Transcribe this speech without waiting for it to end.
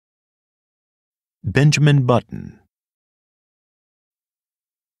Benjamin Button.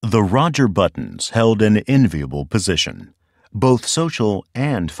 The Roger Buttons held an enviable position, both social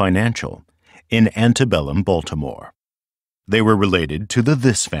and financial, in antebellum Baltimore. They were related to the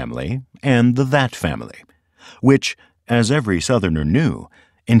This family and the That family, which, as every Southerner knew,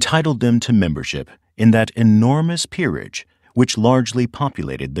 entitled them to membership in that enormous peerage which largely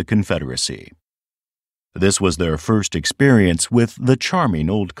populated the Confederacy. This was their first experience with the charming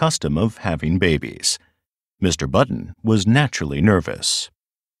old custom of having babies. Mr. Button was naturally nervous.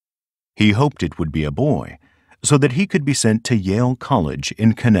 He hoped it would be a boy, so that he could be sent to Yale College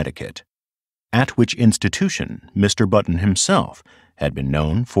in Connecticut, at which institution Mr. Button himself had been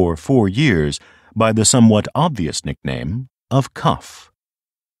known for 4 years by the somewhat obvious nickname of Cuff.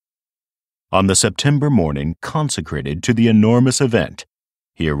 On the September morning consecrated to the enormous event,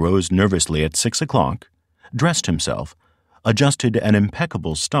 he arose nervously at 6 o'clock, dressed himself, adjusted an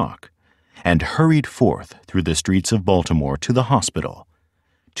impeccable stock, and hurried forth through the streets of Baltimore to the hospital,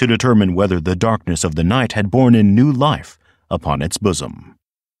 to determine whether the darkness of the night had borne in new life upon its bosom.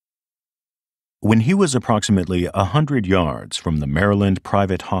 When he was approximately 100 yards from the Maryland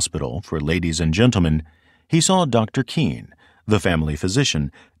Private Hospital for Ladies and Gentlemen, he saw Dr. Keene, the family physician,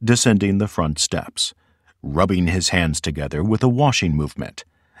 descending the front steps, rubbing his hands together with a washing movement,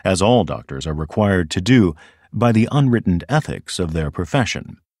 as all doctors are required to do by the unwritten ethics of their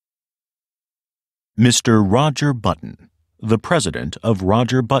profession. Mr. Roger Button, the president of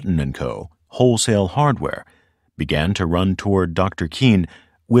Roger Button & Co., Wholesale Hardware, began to run toward Dr. Keene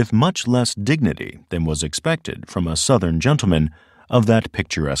with much less dignity than was expected from a Southern gentleman of that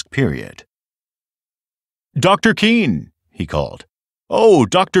picturesque period. "Dr. Keene!" he called. "Oh,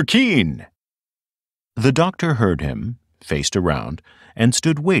 Dr. Keene!" The doctor heard him, faced around, and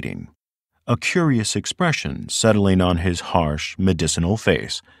stood waiting, a curious expression settling on his harsh, medicinal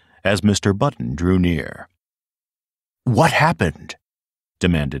face as Mr. Button drew near. "What happened?"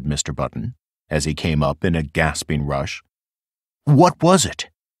 demanded Mr. Button, as he came up in a gasping rush. "What was it?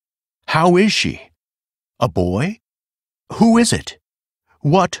 How is she? A boy? Who is it?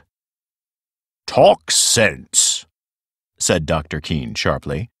 What?" "Talk sense," said Dr. Keene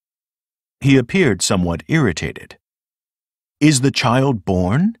sharply. He appeared somewhat irritated. "Is the child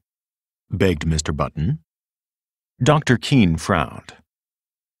born?" begged Mr. Button. Dr. Keene frowned.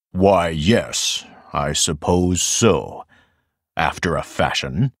 "Why, yes, I suppose so, after a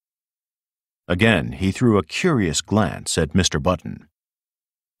fashion." Again he threw a curious glance at Mr. Button.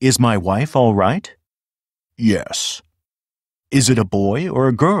 "Is my wife all right?" "Yes." "Is it a boy or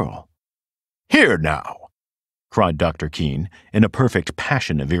a girl?" "Here now," cried Dr. Keene in a perfect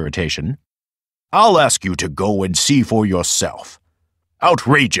passion of irritation. "I'll ask you to go and see for yourself.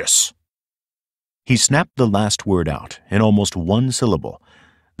 Outrageous!" He snapped the last word out in almost one syllable.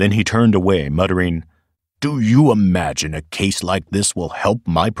 Then he turned away, muttering, "Do you imagine a case like this will help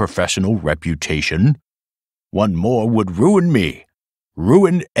my professional reputation? One more would ruin me,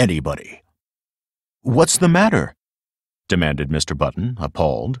 ruin anybody." "What's the matter?" demanded Mr. Button,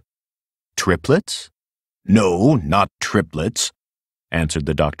 appalled. "Triplets?" "No, not triplets," answered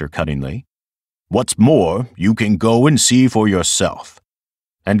the doctor cuttingly. "What's more, you can go and see for yourself.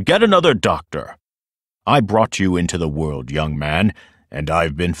 And get another doctor. I brought you into the world, young man, and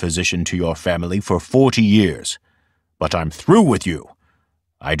I've been physician to your family for 40 years. But I'm through with you.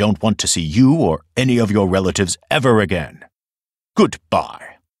 I don't want to see you or any of your relatives ever again.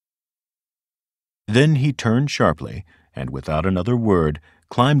 Goodbye." Then he turned sharply, and without another word,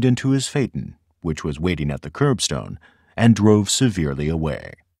 climbed into his phaeton, which was waiting at the curbstone, and drove severely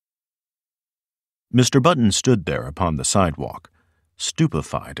away. Mr. Button stood there upon the sidewalk,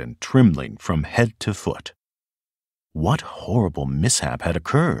 stupefied and trembling from head to foot. What horrible mishap had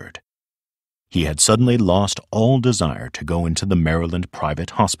occurred? He had suddenly lost all desire to go into the Maryland Private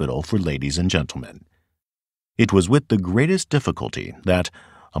Hospital for Ladies and Gentlemen. It was with the greatest difficulty that,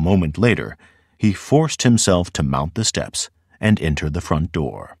 a moment later, he forced himself to mount the steps and enter the front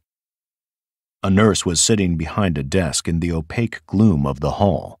door. A nurse was sitting behind a desk in the opaque gloom of the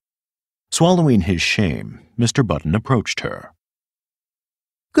hall. Swallowing his shame, Mr. Button approached her.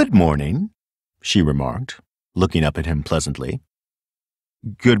 "Good morning," she remarked, looking up at him pleasantly.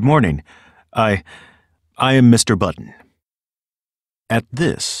 "Good morning. I am Mr. Button." At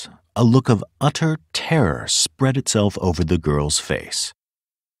this, a look of utter terror spread itself over the girl's face.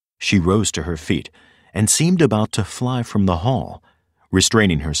 She rose to her feet and seemed about to fly from the hall,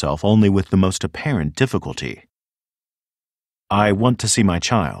 restraining herself only with the most apparent difficulty. "I want to see my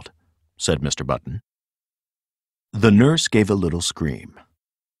child," said Mr. Button. The nurse gave a little scream.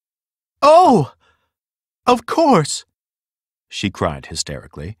 "Oh! Of course!" she cried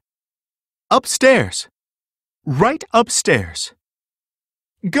hysterically. Upstairs. Right upstairs.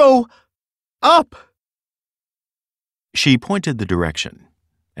 Go up!" She pointed the direction,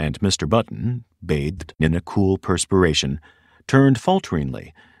 and Mr. Button, bathed in a cool perspiration, turned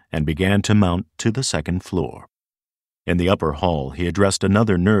falteringly and began to mount to the second floor. In the upper hall, he addressed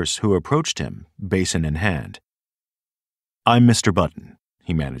another nurse who approached him, basin in hand. "I'm Mr. Button,"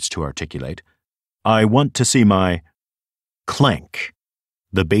 he managed to articulate. "I want to see my—" Clank!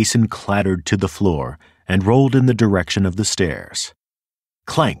 The basin clattered to the floor and rolled in the direction of the stairs.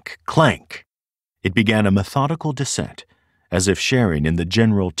 Clank, clank! It began a methodical descent, as if sharing in the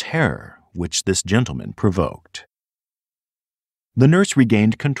general terror which this gentleman provoked. The nurse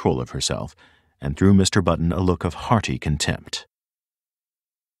regained control of herself and threw Mr. Button a look of hearty contempt.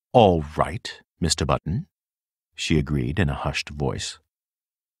 "All right, Mr. Button," she agreed in a hushed voice.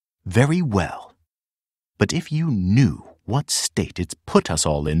 "Very well. But if you knew what state it's put us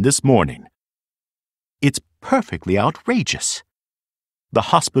all in this morning. It's perfectly outrageous. The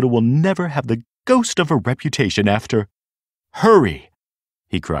hospital will never have the ghost of a reputation after— Hurry!"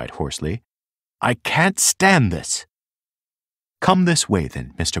 he cried hoarsely. "I can't stand this." "Come this way,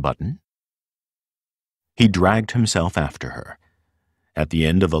 then, Mr. Button." He dragged himself after her. At the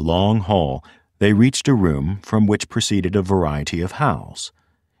end of a long hall, they reached a room from which proceeded a variety of howls.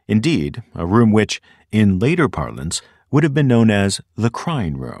 Indeed, a room which, in later parlance, would have been known as the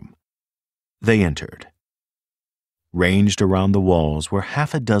crying room. They entered. Ranged around the walls were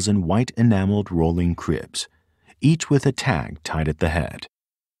half a dozen white enameled rolling cribs, each with a tag tied at the head.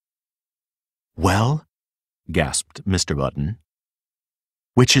 "Well," gasped Mr. Button,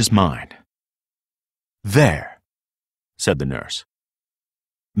 "which is mine?" "There," said the nurse.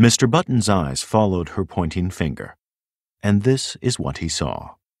 Mr. Button's eyes followed her pointing finger, and this is what he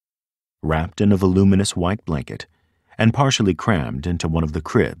saw. Wrapped in a voluminous white blanket, and partially crammed into one of the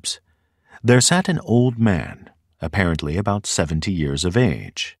cribs, there sat an old man, apparently about 70 years of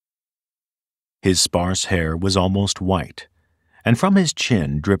age. His sparse hair was almost white, and from his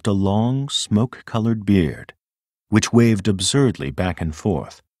chin dripped a long, smoke-colored beard, which waved absurdly back and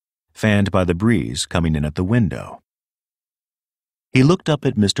forth, fanned by the breeze coming in at the window. He looked up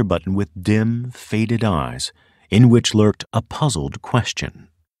at Mr. Button with dim, faded eyes, in which lurked a puzzled question.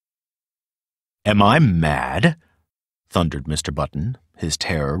 "Am I mad?" thundered Mr. Button, his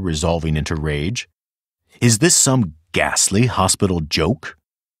terror resolving into rage. "Is this some ghastly hospital joke?"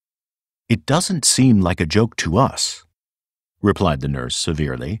 "It doesn't seem like a joke to us," replied the nurse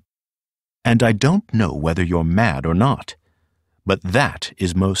severely. "And I don't know whether you're mad or not, but that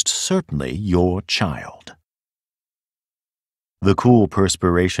is most certainly your child." The cool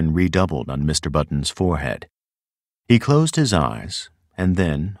perspiration redoubled on Mr. Button's forehead. He closed his eyes, and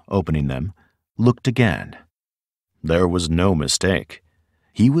then, opening them, looked again. There was no mistake.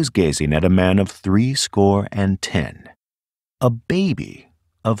 He was gazing at a man of 70, a baby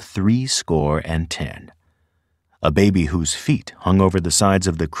of 70, a baby whose feet hung over the sides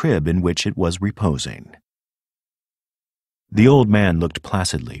of the crib in which it was reposing. The old man looked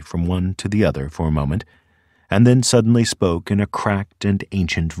placidly from one to the other for a moment, and then suddenly spoke in a cracked and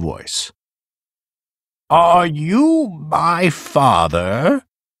ancient voice. "Are you my father?"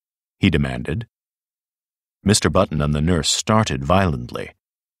 he demanded. Mr. Button and the nurse started violently.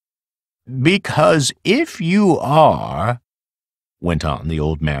 "Because if you are," went on the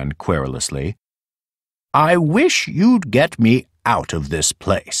old man querulously, "I wish you'd get me out of this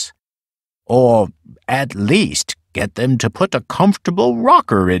place. Or, at least, get them to put a comfortable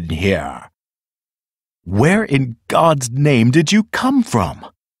rocker in here." "Where in God's name did you come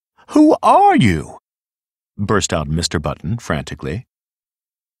from? Who are you?" burst out Mr. Button frantically.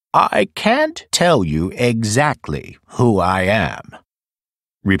 "I can't tell you exactly who I am,"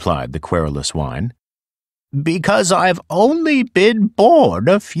 replied the querulous whine, "because I've only been born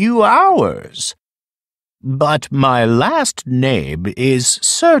a few hours. But my last name is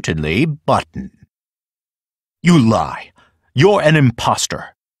certainly Button." "You lie! You're an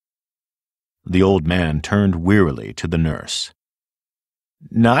impostor!" The old man turned wearily to the nurse.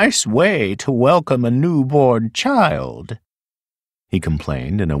 "Nice way to welcome a newborn child," he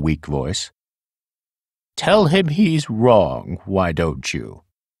complained in a weak voice. "Tell him he's wrong, why don't you?"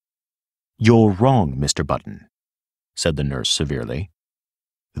 "You're wrong, Mr. Button," said the nurse severely.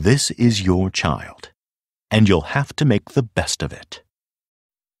 "This is your child, and you'll have to make the best of it."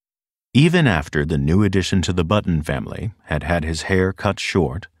 Even after the new addition to the Button family had had his hair cut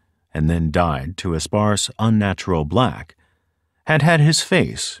short and then dyed to a sparse, unnatural black, had had his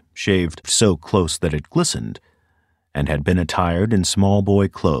face shaved so close that it glistened, and had been attired in small boy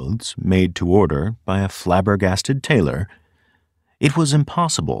clothes made to order by a flabbergasted tailor, It was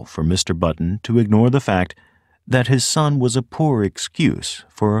impossible for Mr. Button to ignore the fact that his son was a poor excuse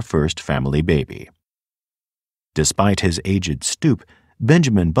for a first family baby. Despite his aged stoop,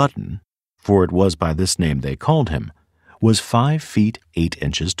 Benjamin Button, for it was by this name they called him, was 5 feet 8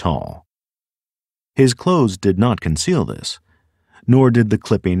 inches tall. His clothes did not conceal this, nor did the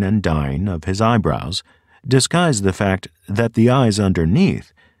clipping and dyeing of his eyebrows disguise the fact that the eyes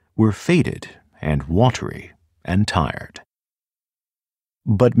underneath were faded and watery and tired.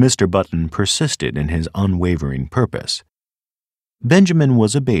 But Mr. Button persisted in his unwavering purpose. Benjamin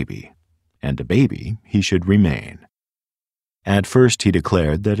was a baby, and a baby he should remain. At first he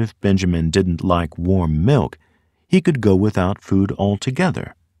declared that if Benjamin didn't like warm milk, he could go without food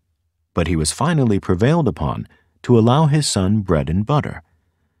altogether, but he was finally prevailed upon to allow his son bread and butter,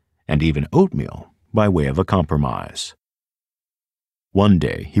 and even oatmeal by way of a compromise. One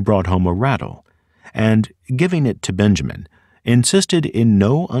day he brought home a rattle, and, giving it to Benjamin, insisted in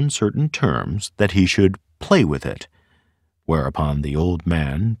no uncertain terms that he should play with it, whereupon the old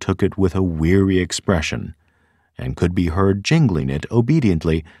man took it with a weary expression, and could be heard jingling it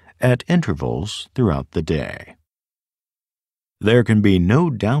obediently at intervals throughout the day. There can be no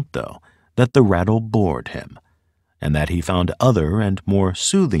doubt, though, that the rattle bored him, and that he found other and more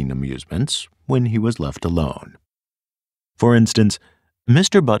soothing amusements when he was left alone. For instance,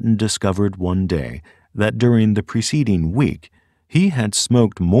 Mr. Button discovered one day that during the preceding week he had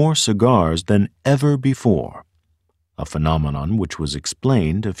smoked more cigars than ever before, a phenomenon which was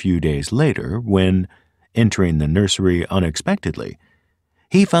explained a few days later when, entering the nursery unexpectedly,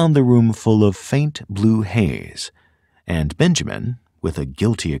 he found the room full of faint blue haze, and Benjamin, with a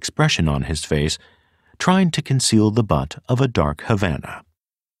guilty expression on his face, trying to conceal the butt of a dark Havana.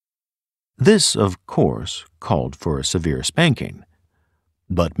 This, of course, called for a severe spanking,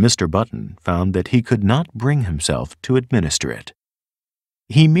 but Mr. Button found that he could not bring himself to administer it.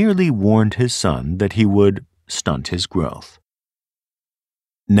 He merely warned his son that he would stunt his growth.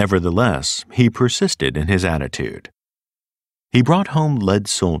 Nevertheless, he persisted in his attitude. He brought home lead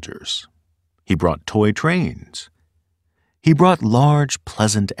soldiers. He brought toy trains. He brought large,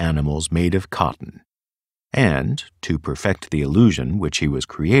 pleasant animals made of cotton, and, to perfect the illusion which he was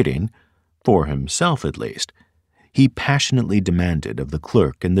creating, for himself at least, he passionately demanded of the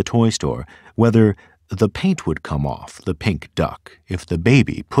clerk in the toy store whether the paint would come off the pink duck if the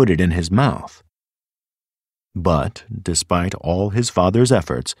baby put it in his mouth. But, despite all his father's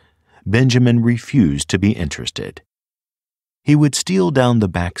efforts, Benjamin refused to be interested. He would steal down the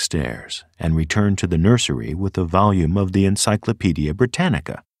back stairs and return to the nursery with a volume of the Encyclopedia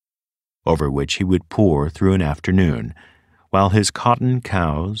Britannica, over which he would pore through an afternoon, while his cotton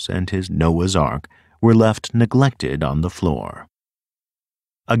cows and his Noah's Ark were left neglected on the floor.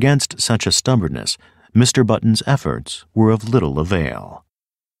 Against such a stubbornness, Mr. Button's efforts were of little avail.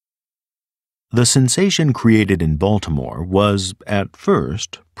 The sensation created in Baltimore was, at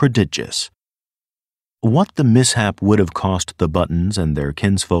first, prodigious. What the mishap would have cost the Buttons and their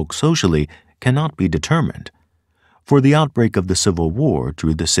kinsfolk socially cannot be determined, for the outbreak of the Civil War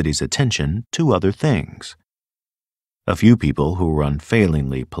drew the city's attention to other things. A few people who were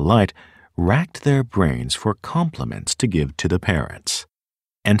unfailingly polite racked their brains for compliments to give to the parents,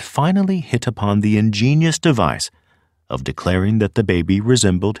 and finally hit upon the ingenious device of declaring that the baby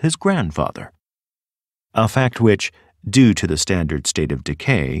resembled his grandfather, a fact which, due to the standard state of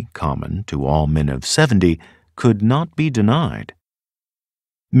decay common to all men of 70, could not be denied.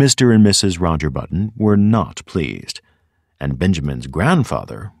 Mr. and Mrs. Roger Button were not pleased, and Benjamin's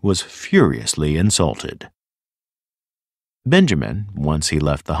grandfather was furiously insulted. Benjamin, once he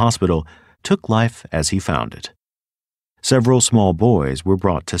left the hospital, took life as he found it. Several small boys were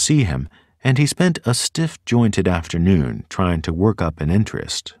brought to see him, and he spent a stiff-jointed afternoon trying to work up an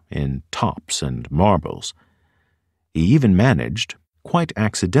interest in tops and marbles. He even managed, quite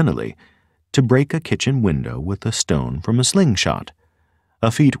accidentally, to break a kitchen window with a stone from a slingshot, a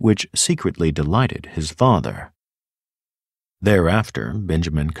feat which secretly delighted his father. Thereafter,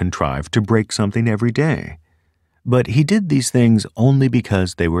 Benjamin contrived to break something every day, but he did these things only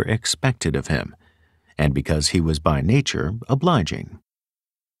because they were expected of him, and because he was by nature obliging.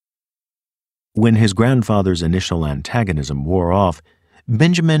 When his grandfather's initial antagonism wore off,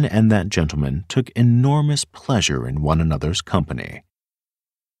 Benjamin and that gentleman took enormous pleasure in one another's company.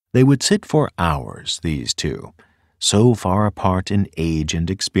 They would sit for hours, these two, so far apart in age and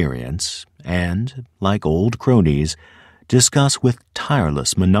experience, and, like old cronies, discuss with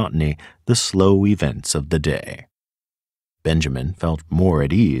tireless monotony the slow events of the day. Benjamin felt more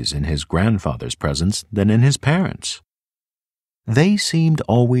at ease in his grandfather's presence than in his parents'. They seemed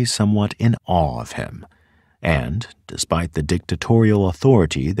always somewhat in awe of him, and, despite the dictatorial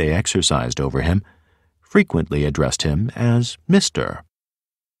authority they exercised over him, frequently addressed him as Mr.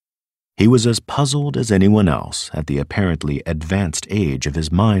 He was as puzzled as anyone else at the apparently advanced age of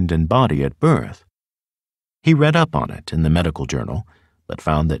his mind and body at birth. He read up on it in the medical journal, but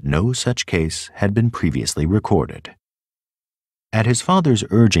found that no such case had been previously recorded. At his father's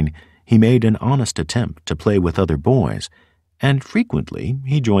urging, he made an honest attempt to play with other boys, and frequently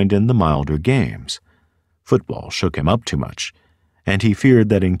he joined in the milder games. Football shook him up too much, and he feared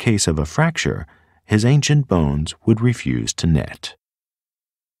that in case of a fracture, his ancient bones would refuse to knit.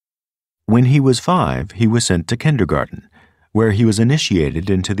 When he was 5, he was sent to kindergarten, where he was initiated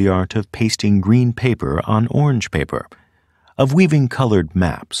into the art of pasting green paper on orange paper, of weaving colored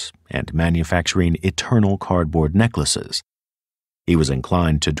maps, and manufacturing eternal cardboard necklaces. He was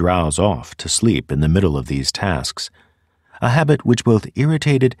inclined to drowse off to sleep in the middle of these tasks, a habit which both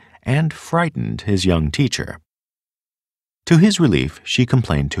irritated and frightened his young teacher. To his relief, she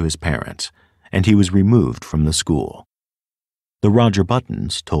complained to his parents, and he was removed from the school. The Roger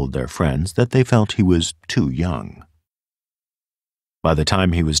Buttons told their friends that they felt he was too young. By the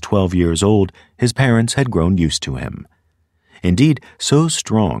time he was 12 years old, his parents had grown used to him. Indeed, so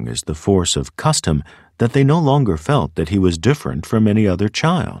strong is the force of custom that they no longer felt that he was different from any other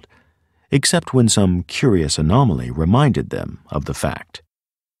child, except when some curious anomaly reminded them of the fact.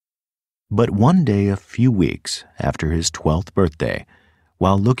 But one day a few weeks after his 12th birthday,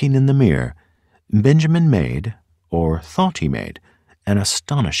 while looking in the mirror, Benjamin made, or thought he made, an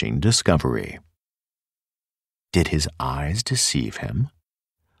astonishing discovery. Did his eyes deceive him?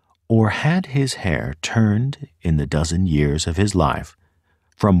 Or had his hair turned in the dozen years of his life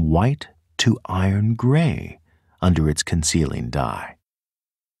from white to iron gray under its concealing dye?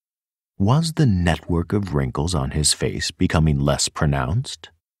 Was the network of wrinkles on his face becoming less pronounced?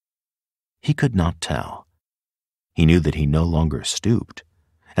 He could not tell. He knew that he no longer stooped,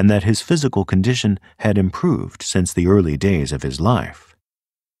 and that his physical condition had improved since the early days of his life.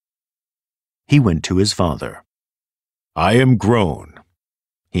 He went to his father. "I am grown,"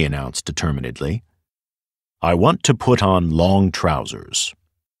 he announced determinedly. "I want to put on long trousers."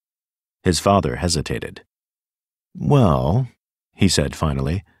 His father hesitated. "Well," he said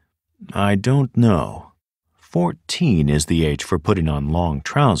finally, "I don't know. 14 is the age for putting on long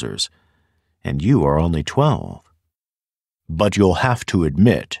trousers, and you are only 12. "But you'll have to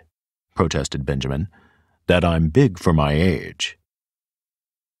admit," protested Benjamin, "that I'm big for my age."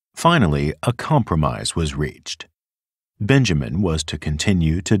 Finally, a compromise was reached. Benjamin was to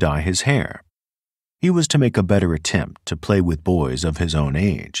continue to dye his hair. He was to make a better attempt to play with boys of his own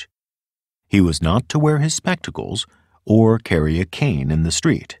age. He was not to wear his spectacles or carry a cane in the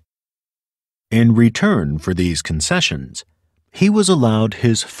street. In return for these concessions, he was allowed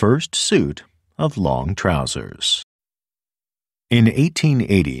his first suit of long trousers. In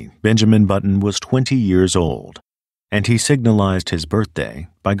 1880, Benjamin Button was 20 years old, and he signalized his birthday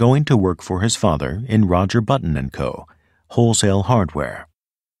by going to work for his father in Roger Button & Co., wholesale hardware.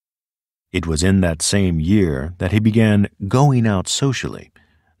 It was in that same year that he began going out socially.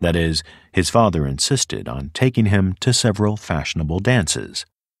 That is, his father insisted on taking him to several fashionable dances.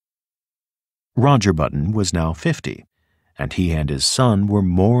 Roger Button was now 50, and he and his son were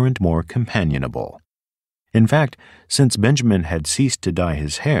more and more companionable. In fact, since Benjamin had ceased to dye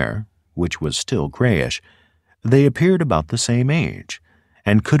his hair, which was still grayish, they appeared about the same age,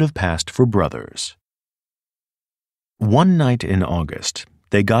 and could have passed for brothers. One night in August,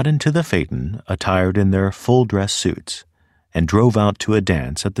 they got into the phaeton attired in their full-dress suits, and drove out to a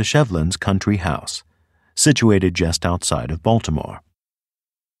dance at the Shevlins' country house, situated just outside of Baltimore.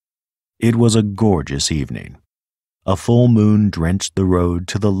 It was a gorgeous evening. A full moon drenched the road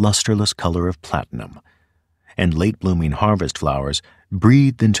to the lusterless color of platinum, and late-blooming harvest flowers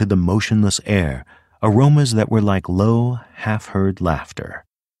breathed into the motionless air aromas that were like low, half-heard laughter.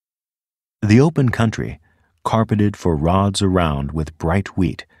 The open country, carpeted for rods around with bright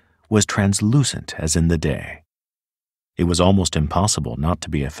wheat, was translucent as in the day. It was almost impossible not to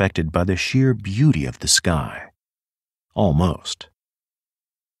be affected by the sheer beauty of the sky. Almost.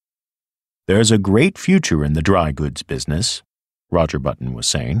 "There's a great future in the dry goods business," Roger Button was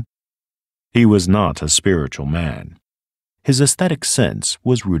saying. He was not a spiritual man. His aesthetic sense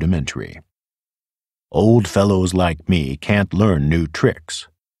was rudimentary. "Old fellows like me can't learn new tricks,"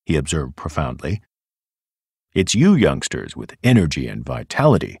 he observed profoundly. "It's you youngsters with energy and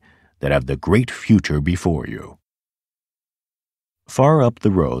vitality that have the great future before you." Far up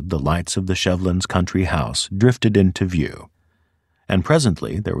the road, the lights of the Shevlins' country house drifted into view, and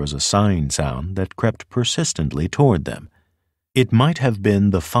presently there was a sighing sound that crept persistently toward them. It might have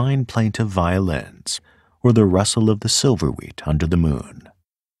been the fine plaint of violins, or the rustle of the silver wheat under the moon.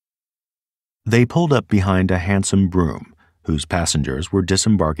 They pulled up behind a handsome brougham, whose passengers were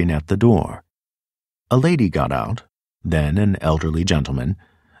disembarking at the door. A lady got out, then an elderly gentleman,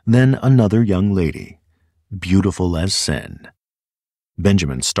 then another young lady, beautiful as sin.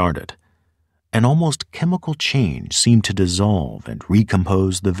 Benjamin started. An almost chemical change seemed to dissolve and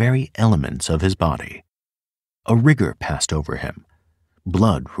recompose the very elements of his body. A rigor passed over him.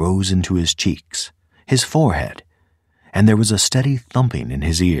 Blood rose into his cheeks, his forehead, and there was a steady thumping in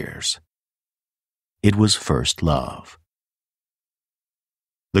his ears. It was first love.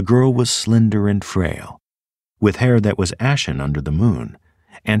 The girl was slender and frail, with hair that was ashen under the moon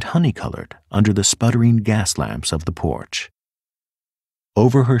and honey-colored under the sputtering gas lamps of the porch.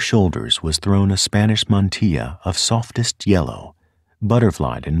 Over her shoulders was thrown a Spanish mantilla of softest yellow,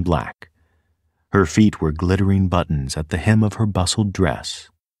 butterflied in black. Her feet were glittering buttons at the hem of her bustled dress.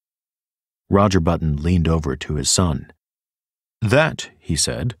 Roger Button leaned over to his son. "That," he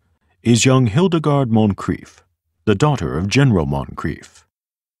said, "is young Hildegard Moncrief, the daughter of General Moncrief."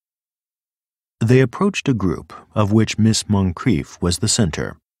 They approached a group of which Miss Moncrief was the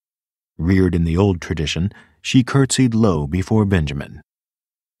center. Reared in the old tradition, she curtsied low before Benjamin.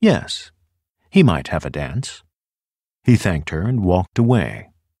 Yes, he might have a dance. He thanked her and walked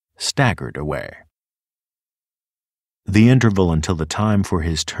away, staggered away. The interval until the time for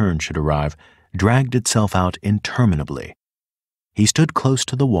his turn should arrive dragged itself out interminably. He stood close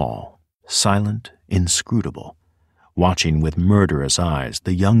to the wall, silent, inscrutable, watching with murderous eyes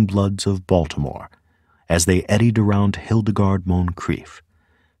the young bloods of Baltimore as they eddied around Hildegard Moncrief,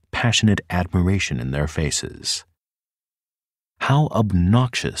 passionate admiration in their faces. How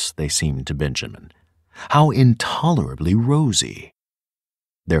obnoxious they seemed to Benjamin, how intolerably rosy.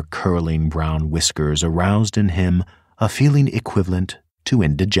 Their curling brown whiskers aroused in him a feeling equivalent to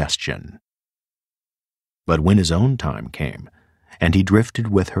indigestion. But when his own time came, and he drifted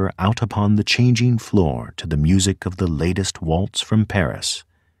with her out upon the changing floor to the music of the latest waltz from Paris,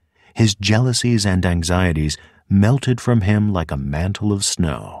 his jealousies and anxieties melted from him like a mantle of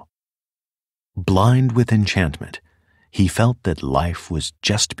snow. Blind with enchantment, he felt that life was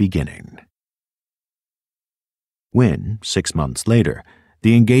just beginning. When, 6 months later,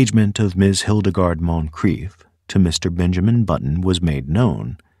 the engagement of Miss Hildegard Moncrief to Mr. Benjamin Button was made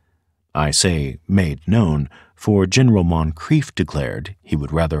known, I say made known, for General Moncrief declared he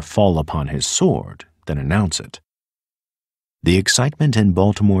would rather fall upon his sword than announce it. The excitement in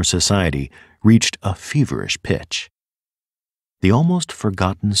Baltimore society reached a feverish pitch. The almost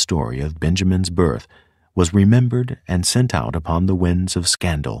forgotten story of Benjamin's birth was remembered and sent out upon the winds of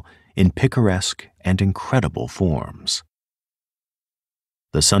scandal in picaresque and incredible forms.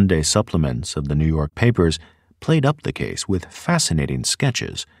 The Sunday supplements of the New York papers played up the case with fascinating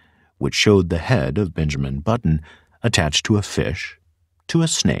sketches which showed the head of Benjamin Button attached to a fish, to a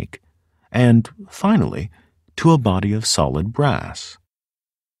snake, and, finally, to a body of solid brass.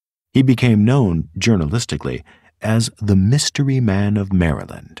 He became known, journalistically, as the Mystery Man of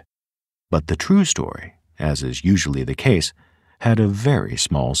Maryland, but the true story, as is usually the case, had a very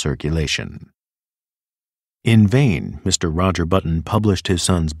small circulation. In vain, Mr. Roger Button published his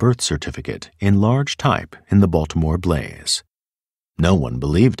son's birth certificate in large type in the Baltimore Blaze. No one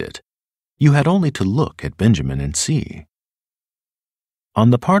believed it. You had only to look at Benjamin and see.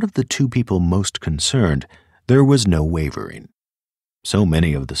 On the part of the two people most concerned, there was no wavering. So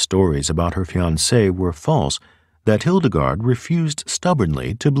many of the stories about her fiancé were false that Hildegard refused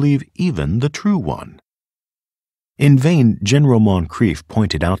stubbornly to believe even the true one. In vain, General Moncrief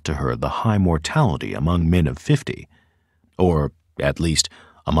pointed out to her the high mortality among men of 50, or, at least,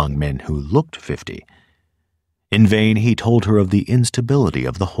 among men who looked 50. In vain he told her of the instability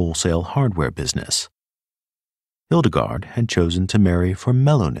of the wholesale hardware business. Hildegard had chosen to marry for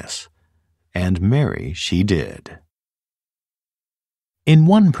mellowness, and marry she did. In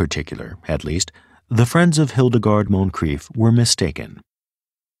one particular, at least, the friends of Hildegard Moncrief were mistaken.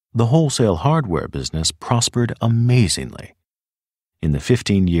 The wholesale hardware business prospered amazingly. In the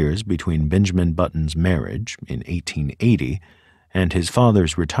 15 years between Benjamin Button's marriage in 1880 and his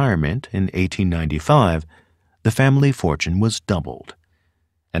father's retirement in 1895, the family fortune was doubled,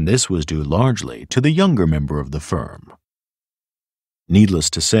 and this was due largely to the younger member of the firm. Needless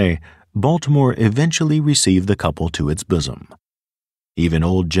to say, Baltimore eventually received the couple to its bosom. Even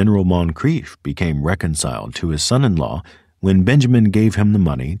old General Moncrief became reconciled to his son-in-law when Benjamin gave him the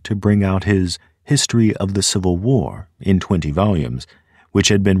money to bring out his History of the Civil War in 20 volumes, which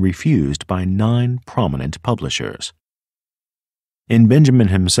had been refused by 9 prominent publishers. In Benjamin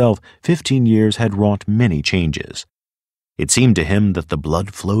himself, 15 years had wrought many changes. It seemed to him that the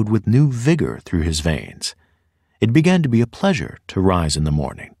blood flowed with new vigor through his veins. It began to be a pleasure to rise in the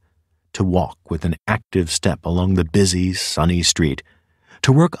morning, to walk with an active step along the busy, sunny street,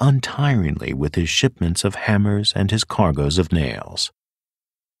 to work untiringly with his shipments of hammers and his cargoes of nails.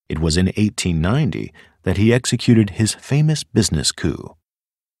 It was in 1890 that he executed his famous business coup.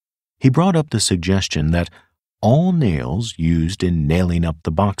 He brought up the suggestion that all nails used in nailing up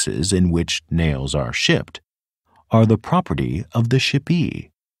the boxes in which nails are shipped are the property of the shippee.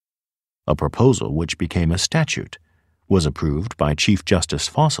 A proposal which became a statute, was approved by Chief Justice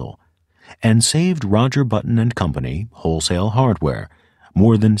Fossil, and saved Roger Button and Company, Wholesale Hardware,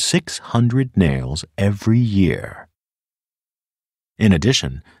 more than 600 nails every year. In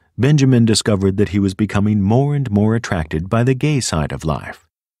addition, Benjamin discovered that he was becoming more and more attracted by the gay side of life.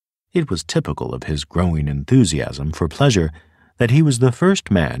 It was typical of his growing enthusiasm for pleasure that he was the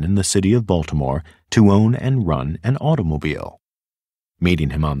first man in the city of Baltimore to own and run an automobile.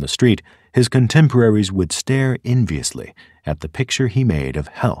 Meeting him on the street, his contemporaries would stare enviously at the picture he made of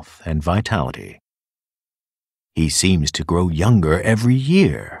health and vitality. "He seems to grow younger every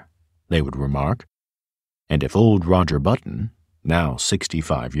year," they would remark. And if old Roger Button, now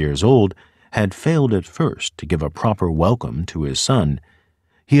 65 years old, had failed at first to give a proper welcome to his son,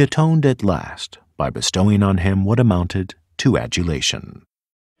 he atoned at last by bestowing on him what amounted to adulation.